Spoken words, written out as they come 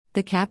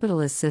The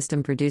capitalist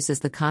system produces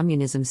the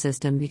communism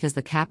system because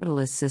the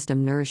capitalist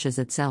system nourishes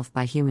itself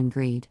by human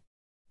greed.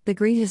 The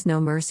greed has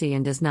no mercy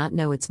and does not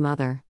know its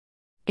mother.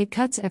 It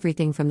cuts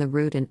everything from the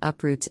root and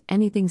uproots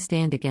anything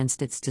stand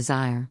against its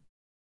desire.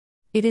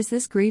 It is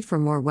this greed for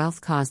more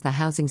wealth caused the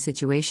housing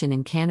situation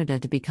in Canada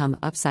to become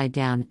upside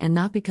down, and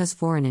not because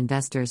foreign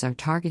investors are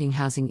targeting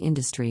housing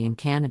industry in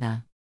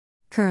Canada.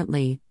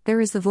 Currently, there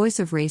is the voice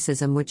of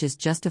racism which is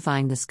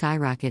justifying the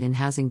skyrocket in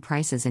housing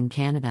prices in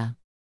Canada.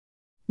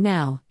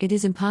 Now, it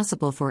is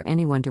impossible for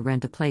anyone to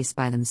rent a place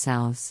by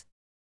themselves.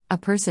 A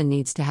person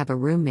needs to have a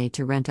roommate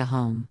to rent a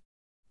home.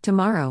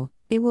 Tomorrow,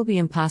 it will be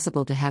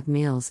impossible to have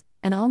meals,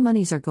 and all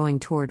monies are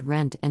going toward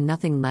rent and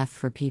nothing left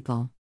for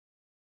people.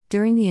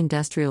 During the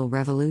Industrial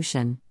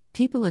Revolution,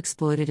 people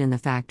exploited in the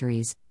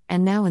factories,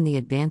 and now in the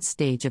advanced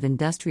stage of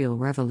Industrial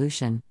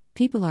Revolution,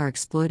 people are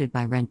exploited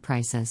by rent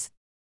prices.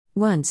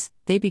 Once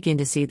they begin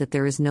to see that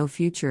there is no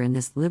future in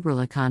this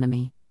liberal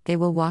economy, they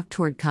will walk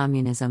toward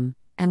communism,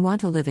 and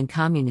want to live in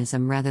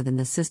communism rather than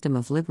the system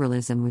of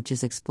liberalism which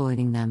is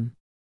exploiting them.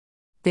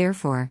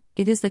 Therefore,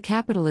 it is the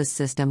capitalist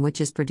system which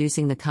is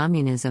producing the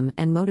communism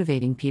and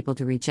motivating people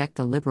to reject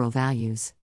the liberal values.